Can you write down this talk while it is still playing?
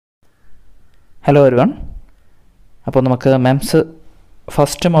Hello everyone. അപ്പോൾ നമുക്ക് MEMS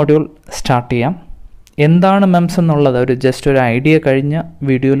first module start ചെയ്യാം. എന്താണ് MEMS എന്നുള്ളത് ജസ്റ്റ് ഒരു ഐഡിയ കഴിഞ്ഞ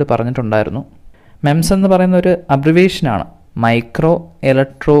വീഡിയോയിൽ പറഞ്ഞിട്ടുണ്ടായിരുന്നു. MEMS എന്ന് പറയുന്ന ഒരു അബ്രിവേഷനാണ്, മൈക്രോ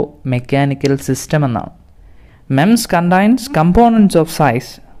ഇലക്ട്രോ മെക്കാനിക്കൽ സിസ്റ്റം എന്നാണ്. MEMS contains components of size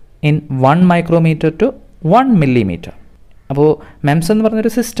in 1 micrometer to 1 millimeter. അപ്പോൾ MEMS എന്ന്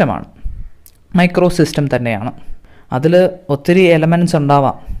പറഞ്ഞൊരു സിസ്റ്റമാണ്, മൈക്രോ സിസ്റ്റം തന്നെയാണ്. അതിൽ ഒത്തിരി എലമെൻറ്റ്സ്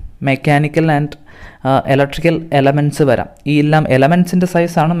ഉണ്ടാവാം, മെക്കാനിക്കൽ ആൻഡ് ഇലക്ട്രിക്കൽ എലമെൻറ്റ്സ് വരാം. ഈ എല്ലാം എലമെൻറ്റ്സിൻ്റെ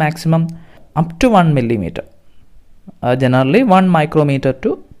സൈസാണ് maximum up to 1 millimeter. Generally 1 micrometer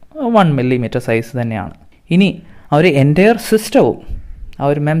to 1 millimeter size തന്നെയാണ്. ഇനി ആ ഒരു എൻറ്റയർ സിസ്റ്റവും, ആ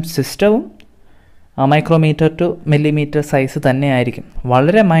ഒരു MEMS സിസ്റ്റവും മൈക്രോമീറ്റർ ടു മില്ലിമീറ്റർ സൈസ് തന്നെയായിരിക്കും.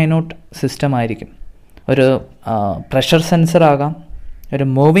 വളരെ മൈന്യൂട്ട് സിസ്റ്റം ആയിരിക്കും. ഒരു പ്രഷർ സെൻസർ ആകാം, ഒരു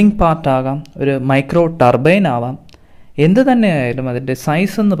മൂവിങ് പാർട്ട് ആകാം, ഒരു മൈക്രോ ടർബൈൻ ആവാം. എന്ത് തന്നെയായാലും അതിൻ്റെ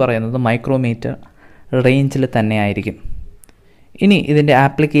സൈസ് എന്ന് പറയുന്നത് മൈക്രോമീറ്റർ റേഞ്ചിൽ തന്നെയായിരിക്കും. ഇനി ഇതിൻ്റെ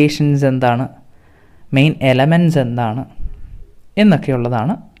ആപ്ലിക്കേഷൻസ് എന്താണ്, മെയിൻ എലമെൻറ്റ്സ് എന്താണ്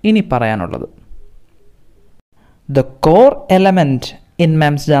എന്നൊക്കെയുള്ളതാണ് ഇനി പറയാനുള്ളത്. The core element in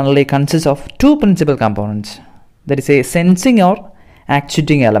MEMS generally consists of two principal components. That is a sensing or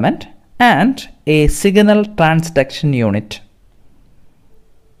actuating element and a signal transduction unit.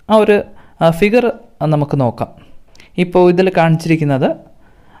 ആ ഒരു ഫിഗർ നമുക്ക് നോക്കാം. ഇപ്പോൾ ഇതിൽ കാണിച്ചിരിക്കുന്നത്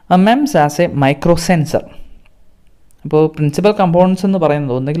MEMS as A micro sensor. അപ്പോൾ പ്രിൻസിപ്പൽ കമ്പോണൻസ് എന്ന്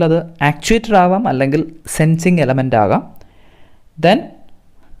പറയുന്നത് ഒന്നുകിൽ അത് ആക്ച്വേറ്റർ ആവാം, അല്ലെങ്കിൽ സെൻസിങ് എലമെൻ്റ് ആകാം. ദെൻ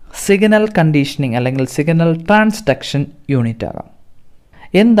സിഗ്നൽ കണ്ടീഷനിങ് അല്ലെങ്കിൽ സിഗ്നൽ ട്രാൻസ്ഡക്ഷൻ യൂണിറ്റ് ആകാം.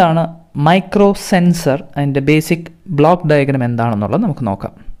 എന്താണ് മൈക്രോ സെൻസർ, അതിൻ്റെ ബേസിക് ബ്ലോക്ക് ഡയഗ്രം എന്താണെന്നുള്ളത് നമുക്ക്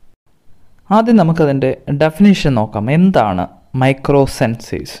നോക്കാം. ആദ്യം നമുക്കതിൻ്റെ ഡെഫിനിഷൻ നോക്കാം. എന്താണ് micro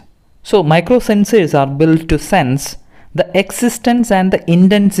sensors? So microsensors are built to sense the existence and the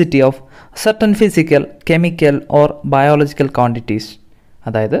intensity of certain physical, chemical or biological quantities.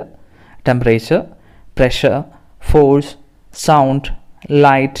 അതായത് temperature, pressure, force, sound,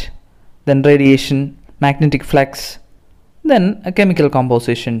 light, then radiation, magnetic flux, then chemical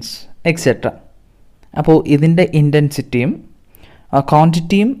compositions, etc. അപ്പോൾ ഇതിൻ്റെ ഇൻറ്റൻസിറ്റിയും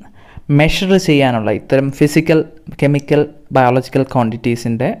ക്വാണ്ടിറ്റിയും measure ചെയ്യാനുള്ള, ഇത്തരം physical, chemical, biological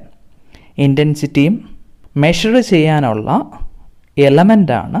ക്വാണ്ടിറ്റീസിൻ്റെ ഇൻറ്റൻസിറ്റിയും measure ചെയ്യാനുള്ള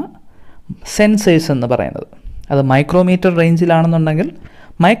എലമെൻ്റാണ് sensors എന്ന് പറയുന്നത്. അത് micrometer റേഞ്ചിലാണെന്നുണ്ടെങ്കിൽ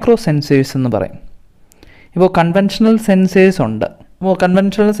micro sensors എന്ന് പറയും. ഇപ്പോൾ കൺവെൻഷണൽ സെൻസേഴ്സ് ഉണ്ട്. അപ്പോൾ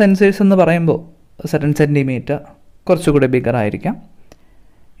കൺവെൻഷണൽ സെൻസേഴ്സ് എന്ന് പറയുമ്പോൾ 7 സെൻറ്റിമീറ്റർ കുറച്ചുകൂടി ബിഗർ ആയിരിക്കാം.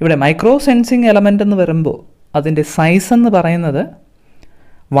 ഇവിടെ മൈക്രോ സെൻസിങ് എലമെൻ്റ് എന്ന് വരുമ്പോൾ അതിൻ്റെ സൈസ് എന്ന് പറയുന്നത്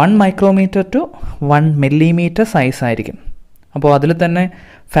 1 micrometer to 1 millimeter സൈസ് ആയിരിക്കും. അപ്പോൾ അതിൽ തന്നെ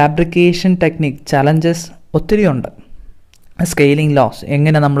ഫാബ്രിക്കേഷൻ ടെക്നിക് ചലഞ്ചസ് ഒത്തിരി ഉണ്ട്. സ്കെയിലിംഗ് ലോസ്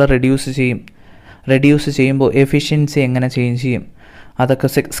എങ്ങനെ നമ്മൾ റെഡ്യൂസ് ചെയ്യുമ്പോൾ എഫിഷ്യൻസി എങ്ങനെ ചേഞ്ച് ചെയ്യും, അതൊക്കെ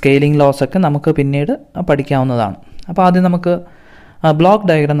സ്കെയിലിംഗ് ലോസൊക്കെ നമുക്ക് പിന്നീട് പഠിക്കാവുന്നതാണ്. അപ്പോൾ ആദ്യം നമുക്ക് ബ്ലോക്ക്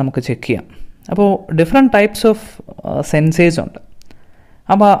ഡയഗ്രം നമുക്ക് ചെക്ക് ചെയ്യാം. അപ്പോൾ ഡിഫറെൻറ്റ് ടൈപ്സ് ഓഫ് സെൻസേഴ്സ് ഉണ്ട്.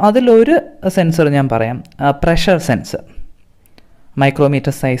 അപ്പോൾ അതിലൊരു സെൻസർ ഞാൻ പറയാം, പ്രഷർ സെൻസർ.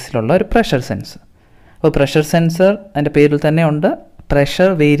 മൈക്രോമീറ്റർ സൈസിലുള്ള ഒരു പ്രഷർ സെൻസർ. അപ്പോൾ പ്രഷർ സെൻസർ അതിൻ്റെ പേരിൽ തന്നെ ഉണ്ട്, പ്രഷർ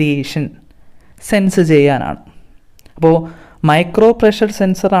വേരിയേഷൻ സെൻസ് ചെയ്യാനാണ്. അപ്പോൾ മൈക്രോ പ്രഷർ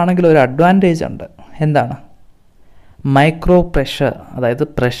സെൻസർ ആണെങ്കിൽ ഒരു അഡ്വാൻറ്റേജ് ഉണ്ട്. എന്താണ്? മൈക്രോ പ്രഷർ, അതായത്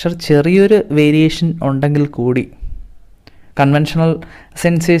പ്രഷർ ചെറിയൊരു വേരിയേഷൻ ഉണ്ടെങ്കിൽ കൂടി, കൺവെൻഷണൽ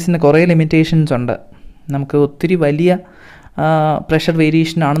സെൻസേഴ്സിന് കുറേ ലിമിറ്റേഷൻസ് ഉണ്ട്. നമുക്ക് ഒത്തിരി വലിയ പ്രഷർ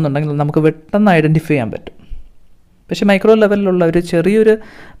വേരിയേഷൻ ആണെന്നുണ്ടെങ്കിൽ നമുക്ക് പെട്ടെന്ന് ഐഡൻറ്റിഫൈ ചെയ്യാൻ പറ്റും. പക്ഷേ മൈക്രോ ലെവലിലുള്ള ഒരു ചെറിയൊരു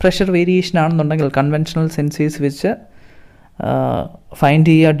പ്രഷർ വേരിയേഷൻ ആണെന്നുണ്ടെങ്കിൽ കൺവെൻഷണൽ സെൻസേഴ്സ് വെച്ച് ഫൈൻഡ്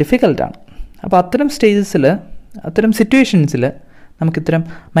ചെയ്യുക ഡിഫിക്കൽട്ടാണ്. അപ്പോൾ അത്തരം സ്റ്റേജസിൽ, അത്തരം സിറ്റുവേഷൻസിൽ നമുക്കിത്തരം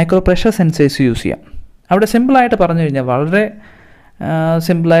മൈക്രോ പ്രഷർ സെൻസേഴ്സ് യൂസ് ചെയ്യാം. അവിടെ സിമ്പിളായിട്ട് പറഞ്ഞു കഴിഞ്ഞാൽ, വളരെ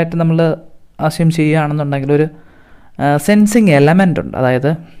സിമ്പിളായിട്ട് നമ്മൾ അസ്യൂം ചെയ്യുകയാണെന്നുണ്ടെങ്കിൽ ഒരു സെൻസിങ് എലമെൻ്റ് ഉണ്ട്.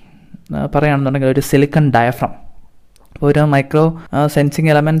 അതായത് പറയുകയാണെന്നുണ്ടെങ്കിൽ ഒരു സിലിക്കൺ ഡയഫ്രം. അപ്പോൾ ഒരു മൈക്രോ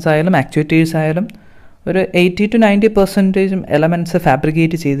സെൻസിങ് എലമെൻറ്റ്സ് ആയാലും ആക്ച്വേറ്റേഴ്സ് ആയാലും ഒരു 80 to 90% എലമെൻറ്റ്സ്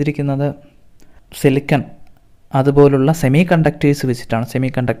ഫാബ്രിക്കേറ്റ് ചെയ്തിരിക്കുന്നത് സിലിക്കൺ അതുപോലുള്ള സെമി കണ്ടക്ടേഴ്സ് വെച്ചിട്ടാണ്, സെമി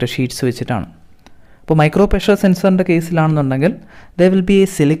കണ്ടക്ടർ ഷീറ്റ്സ് വെച്ചിട്ടാണ്. അപ്പോൾ micro pressure സെൻസറിൻ്റെ കേസിലാണെന്നുണ്ടെങ്കിൽ there will be A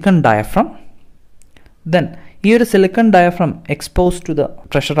silicon diaphragm. Then ഈ ഒരു silicon diaphragm expose to the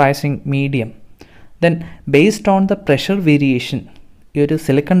pressurising medium. Then based on the pressure variation, ഈ ഒരു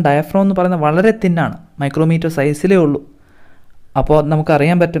silicon diaphragm എന്ന് പറയുന്നത് വളരെ തിന്നാണ്, മൈക്രോമീറ്റർ സൈസിലേ ഉള്ളൂ. അപ്പോൾ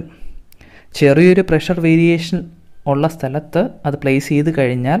നമുക്കറിയാൻ പറ്റും, ചെറിയൊരു പ്രഷർ വേരിയേഷൻ ഉള്ള സ്ഥലത്ത് അത് പ്ലേസ് ചെയ്ത്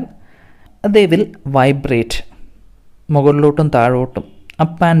കഴിഞ്ഞാൽ they will vibrate, മുകളിലോട്ടും താഴോട്ടും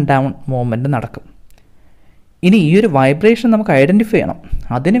up and down movement നടക്കും. ഇനി ഈ ഒരു വൈബ്രേഷൻ നമുക്ക് ഐഡൻറ്റിഫൈ ചെയ്യണം.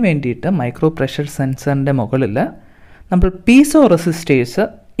 അതിന് വേണ്ടിയിട്ട് മൈക്രോ പ്രഷർ സെൻസറിൻ്റെ മുകളിൽ നമ്മൾ പീസോ റെസിസ്റ്റേഴ്സ്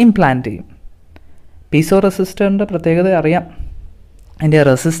ഇംപ്ലാന്റ് ചെയ്യും. പീസോ റെസിസ്റ്ററിൻ്റെ പ്രത്യേകത അറിയാം. അതിൻ്റെ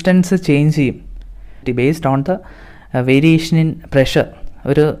റെസിസ്റ്റൻസ് ചേഞ്ച് ചെയ്യും based on the variation in pressure.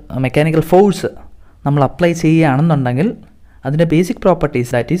 ഒരു മെക്കാനിക്കൽ ഫോഴ്സ് നമ്മൾ അപ്ലൈ ചെയ്യുകയാണെന്നുണ്ടെങ്കിൽ അതിൻ്റെ basic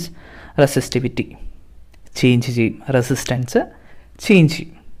properties that is resistivity change ചെയ്യും, റെസിസ്റ്റൻസ് ചേഞ്ച്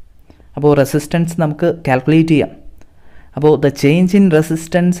ചെയ്യും. അപ്പോൾ റെസിസ്റ്റൻസ് നമുക്ക് കാൽക്കുലേറ്റ് ചെയ്യാം. അപ്പോൾ ദ ചേഞ്ച് ഇൻ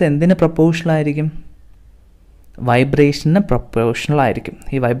റെസിസ്റ്റൻസ് എന്തിന് പ്രൊപ്പോർഷണൽ ആയിരിക്കും? വൈബ്രേഷന് പ്രൊപ്പോർഷണൽ ആയിരിക്കും.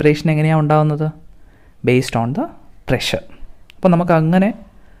 ഈ വൈബ്രേഷൻ എങ്ങനെയാണ് ഉണ്ടാകുന്നത്? Based on the pressure. അപ്പോൾ നമുക്ക് അങ്ങനെ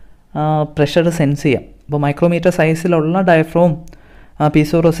പ്രഷർ സെൻസ് ചെയ്യാം. അപ്പോൾ മൈക്രോമീറ്റർ സൈസിലുള്ള ഡയഫ്രോം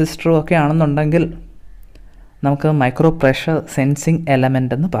പീസോ റെസിസ്റ്ററും ഒക്കെ ആണെന്നുണ്ടെങ്കിൽ നമുക്ക് മൈക്രോ പ്രഷർ സെൻസിങ്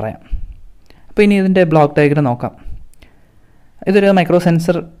എലമെൻ്റ് എന്ന് പറയാം. അപ്പോൾ ഇനി ഇതിൻ്റെ ബ്ലോക്ക് ഡയഗ്രം നോക്കാം. ഇതൊരു മൈക്രോ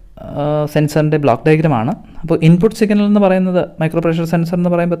സെൻസറിൻ്റെ ബ്ലോക്ക് ഡയഗ്രമാണ്. അപ്പോൾ ഇൻപുട്ട് സിഗ്നൽ എന്ന് പറയുന്നത്, മൈക്രോ പ്രഷർ സെൻസർ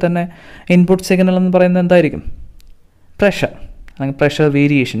എന്ന് പറയുമ്പോൾ തന്നെ ഇൻപുട്ട് സിഗ്നൽ എന്ന് പറയുന്നത് എന്തായിരിക്കും? പ്രഷർ, അല്ലെങ്കിൽ pressure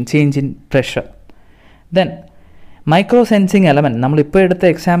variation, change in pressure. Then micro sensing element, നമ്മളിപ്പോൾ എടുത്ത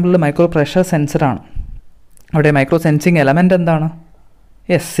എക്സാമ്പിളിൽ മൈക്രോ പ്രഷർ സെൻസറാണ്. അവിടെ മൈക്രോ സെൻസിങ് എലമെൻറ്റ് എന്താണ്?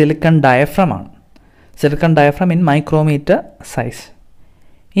 യെസ്, സിലിക്കൺ ഡയഫ്രം ആണ്. Silicon diaphragm in micrometer size.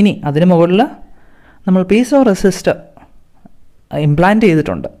 ഇനി അതിന് മുകളിൽ നമ്മൾ പീസോ റെസിസ്റ്റർ ഇംപ്ലാന്റ്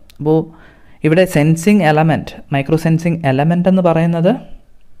ചെയ്തിട്ടുണ്ട്. അപ്പോൾ ഇവിടെ sensing element, micro sensing element എന്ന് പറയുന്നത്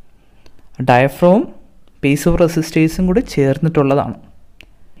ഡയഫ്രോം പീസോ റെസിസ്റ്റേഴ്സും കൂടി ചേർന്നിട്ടുള്ളതാണ്.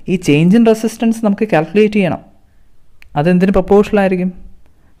 ഈ ചേഞ്ച് ഇൻ റെസിസ്റ്റൻസ് നമുക്ക് കാൽക്കുലേറ്റ് ചെയ്യണം. അതെന്തിന് പ്രൊപ്പോർഷണൽ ആയിരിക്കും?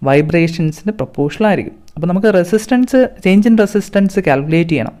 വൈബ്രേഷൻസിന് പ്രൊപ്പോർഷണൽ ആയിരിക്കും. അപ്പോൾ നമുക്ക് resistance, change in resistance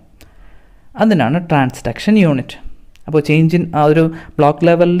calculate ചെയ്യണം. അതിനാണ് ട്രാൻസ്ഡക്ഷൻ യൂണിറ്റ്. അപ്പോൾ ചേഞ്ച് ഇൻ ആ ഒരു ബ്ലോക്ക്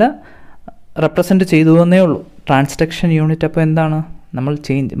ലെവലിൽ റെപ്രസെൻറ്റ് ചെയ്തു എന്നേ ഉള്ളൂ. ട്രാൻസ്ഡക്ഷൻ യൂണിറ്റ് അപ്പോൾ എന്താണ്? നമ്മൾ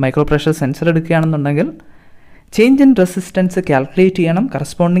മൈക്രോ പ്രഷർ സെൻസർ എടുക്കുകയാണെന്നുണ്ടെങ്കിൽ ചേഞ്ച് ഇൻ റെസിസ്റ്റൻസ് കാൽക്കുലേറ്റ് ചെയ്യണം,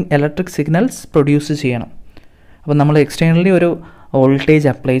 കറസ്പോണ്ടിങ് ഇലക്ട്രിക് സിഗ്നൽസ് പ്രൊഡ്യൂസ് ചെയ്യണം. അപ്പോൾ നമ്മൾ എക്സ്റ്റേണലി ഒരു വോൾട്ടേജ്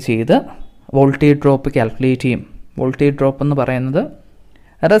അപ്ലൈ ചെയ്ത് വോൾട്ടേജ് ഡ്രോപ്പ് കാൽക്കുലേറ്റ് ചെയ്യും. വോൾട്ടേജ് ഡ്രോപ്പ് എന്ന് പറയുന്നത്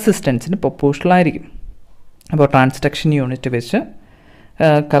റെസിസ്റ്റൻസിന് പ്രൊപ്പോർഷണൽ ആയിരിക്കും. അപ്പോൾ ട്രാൻസ്ഡക്ഷൻ യൂണിറ്റ് വെച്ച്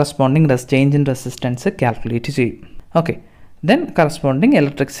corresponding change in resistance calculate ചെയ്യും. Okay, then corresponding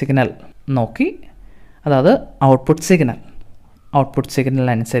electric signal നോക്കി, അതായത് ഔട്ട്പുട്ട് സിഗ്നൽ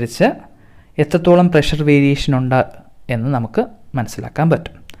അനുസരിച്ച് എത്രത്തോളം പ്രഷർ വേരിയേഷൻ ഉണ്ട് എന്ന് നമുക്ക് മനസ്സിലാക്കാൻ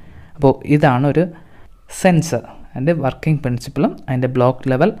പറ്റും. അപ്പോൾ ഇതാണ് ഒരു സെൻസർ, അതിൻ്റെ വർക്കിംഗ് പ്രിൻസിപ്പിളും അതിൻ്റെ ബ്ലോക്ക്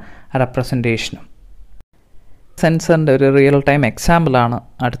ലെവൽ റെപ്രസെൻറ്റേഷനും. സെൻസറിൻ്റെ ഒരു റിയൽ ടൈം എക്സാമ്പിളാണ്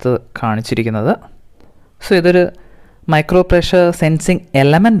അടുത്ത് കാണിച്ചിരിക്കുന്നത്. സോ ഇതൊരു മൈക്രോ പ്രഷർ സെൻസിങ്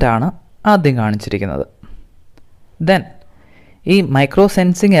എലമെൻ്റാണ് ആദ്യം കാണിച്ചിരിക്കുന്നത്. ദെൻ ഈ മൈക്രോ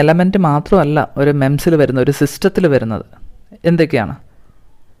സെൻസിങ് എലമെൻറ്റ് മാത്രമല്ല ഒരു മെംസിൽ വരുന്ന, ഒരു സിസ്റ്റത്തിൽ വരുന്നത് എന്തൊക്കെയാണ്?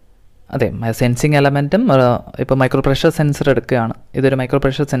 അതെ, സെൻസിങ് എലമെൻറ്റും ഇപ്പോൾ മൈക്രോ പ്രഷർ സെൻസർ എടുക്കുകയാണ്. ഇതൊരു micro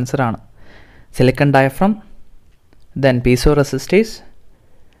pressure സെൻസറാണ്. Silicon diaphragm, then piezo resistors,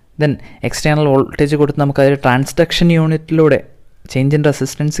 then external voltage കൊടുത്ത് നമുക്കതൊരു transduction യൂണിറ്റിലൂടെ change in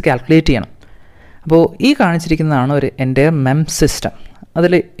resistance calculate ചെയ്യണം. അപ്പോൾ ഈ കാണിച്ചിരിക്കുന്നതാണ് ഒരു എൻ്റയർ MEMS സിസ്റ്റം.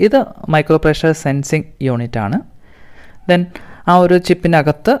 അതിൽ ഇത് മൈക്രോ പ്രഷർ സെൻസിങ് യൂണിറ്റാണ്. ദെൻ ആ ഒരു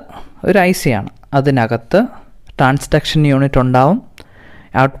ചിപ്പിനകത്ത് ഒരു IC ആണ്. അതിനകത്ത് ട്രാൻസ്ഡക്ഷൻ യൂണിറ്റ് ഉണ്ടാവും.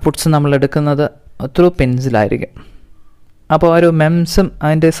 ഔട്ട്പുട്ട്സ് നമ്മൾ എടുക്കുന്നത് ത്രൂ പിൻസിലായിരിക്കും. അപ്പോൾ ഒരു MEMSും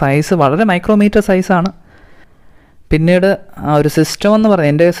അതിൻ്റെ സൈസ് വളരെ മൈക്രോമീറ്റർ സൈസാണ്. പിന്നീട് ആ ഒരു സിസ്റ്റം എന്ന്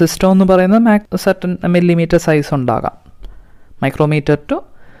പറയുന്നത്, എൻ്റെ സിസ്റ്റം എന്ന് പറയുന്നത് സർട്ടൻ മില്ലിമീറ്റർ സൈസ് ഉണ്ടാകാം, മൈക്രോമീറ്റർ ടു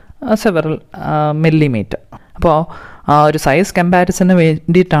സെവറൽ മില്ലിമീറ്റർ. അപ്പോൾ ആ ഒരു സൈസ് കമ്പാരിസന്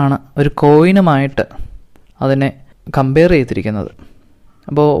വേണ്ടിയിട്ടാണ് ഒരു കോയിനുമായിട്ട് അതിനെ കമ്പയർ ചെയ്തിരിക്കുന്നത്.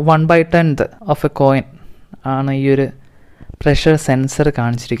 അപ്പോൾ 1/10 ഓഫ് എ കോയിൻ ആണ് ഈ ഒരു പ്രഷർ സെൻസർ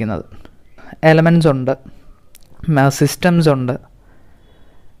കാണിച്ചിരിക്കുന്നത്. എലമെൻറ്റ്സ് ഉണ്ട്, സിസ്റ്റംസ് ഉണ്ട്,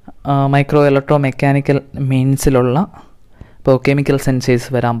 മൈക്രോ ഇലക്ട്രോ മെക്കാനിക്കൽ മീൻസിലുള്ള ഇപ്പോൾ കെമിക്കൽ സെൻസേഴ്സ്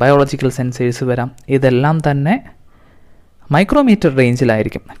വരാം, ബയോളജിക്കൽ സെൻസേഴ്സ് വരാം. ഇതെല്ലാം തന്നെ മൈക്രോമീറ്റർ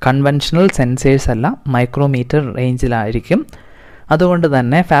റേഞ്ചിലായിരിക്കും. കൺവെൻഷണൽ സെൻസേഴ്സ് അല്ല, മൈക്രോമീറ്റർ റേഞ്ചിലായിരിക്കും. അതുകൊണ്ട്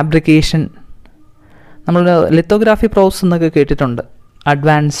തന്നെ ഫാബ്രിക്കേഷൻ, നമ്മൾ ലിത്തോഗ്രാഫി പ്രോസസ് എന്നൊക്കെ കേട്ടിട്ടുണ്ട്.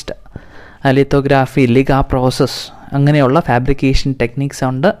 അഡ്വാൻസ്ഡ് ലിത്തോഗ്രാഫി, ലിഗ പ്രോസസ്, അങ്ങനെയുള്ള ഫാബ്രിക്കേഷൻ ടെക്നിക്സ്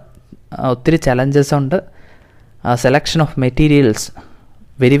ഉണ്ട്. ഒത്തിരി ചലഞ്ചസ് ഉണ്ട്. Selection of materials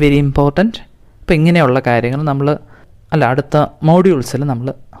very very important. അപ്പോൾ ഇങ്ങനെയുള്ള കാര്യങ്ങൾ അടുത്ത മോഡ്യൂൾസിൽ നമ്മൾ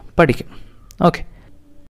പഠിക്കും. ഓക്കെ.